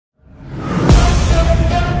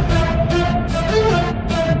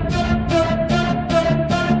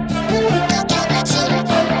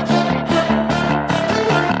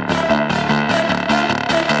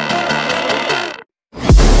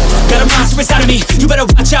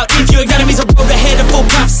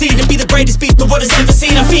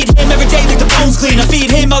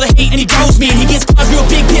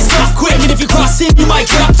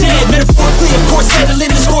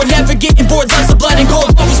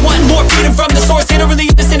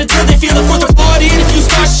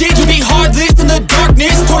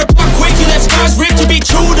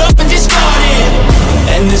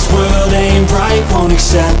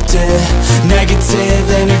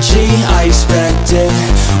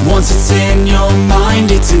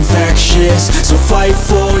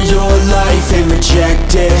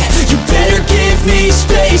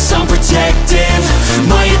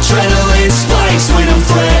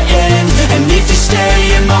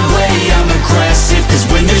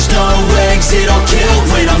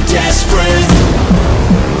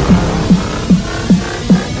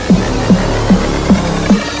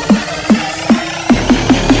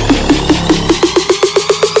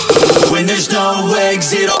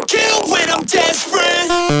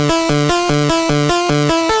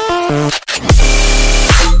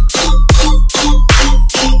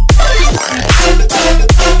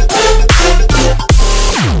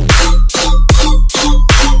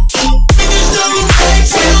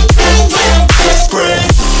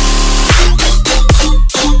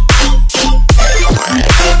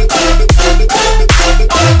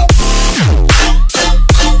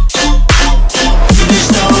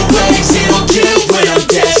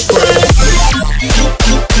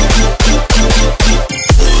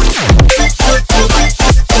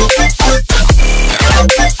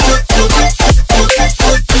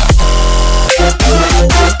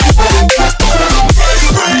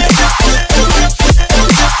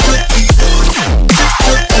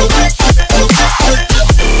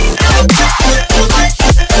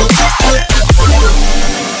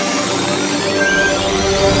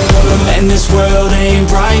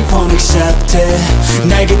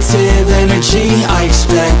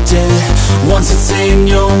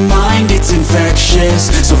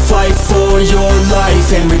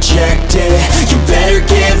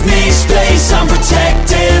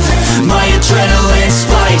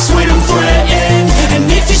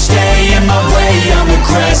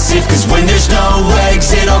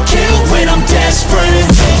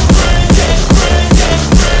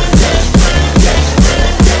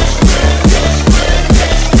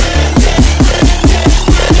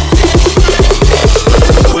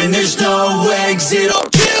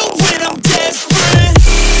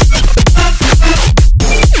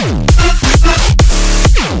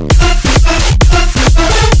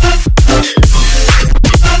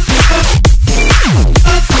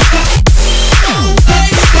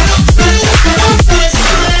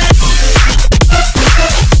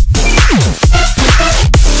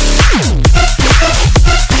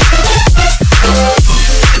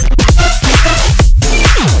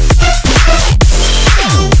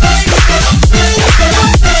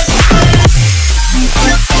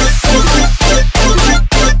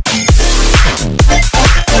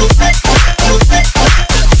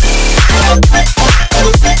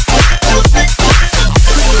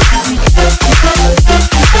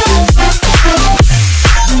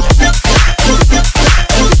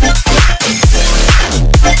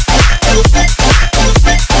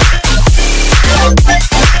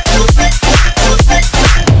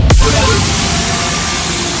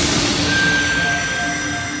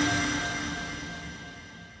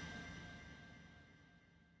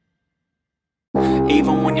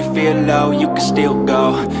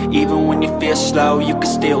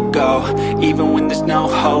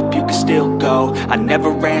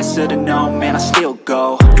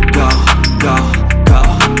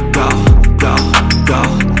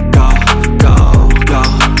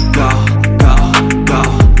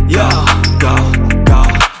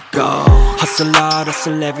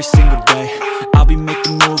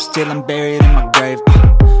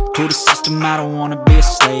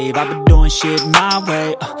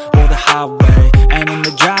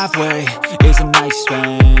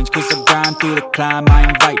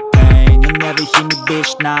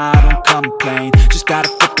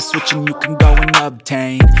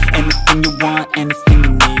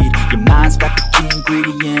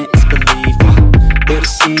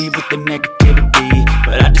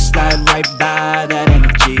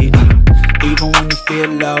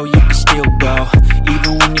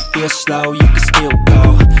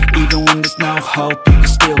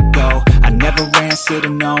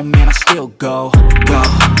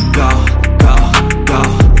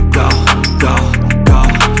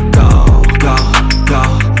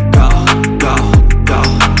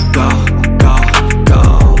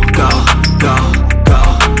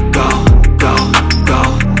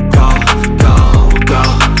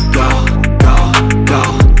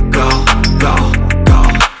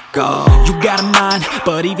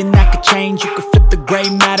change. You can flip the gray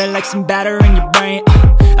matter like some batter in your brain.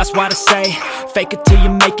 That's why I say, fake it till you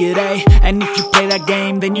make it A. And if you play that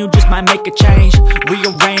game, then you just might make a change.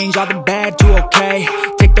 Rearrange all the bad to okay.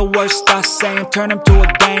 Take the worst thoughts saying, turn them to a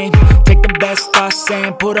game. Take the best thoughts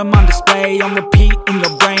saying, put them on display. On repeat in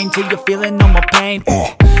your brain till you're feeling no more pain.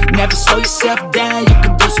 Never slow yourself down, you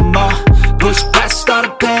can do some more. Push past all the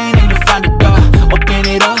pain and you'll find a door. Open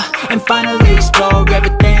it up and finally explore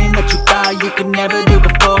everything that you thought you could never do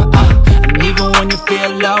before. And even when you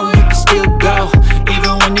feel low, you can still go.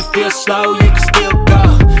 Even when you feel slow, you can still go.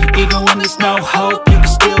 Even when there's no hope, you can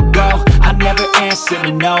still go. I never answer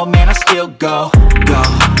to no, man, I still go.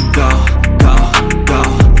 Go.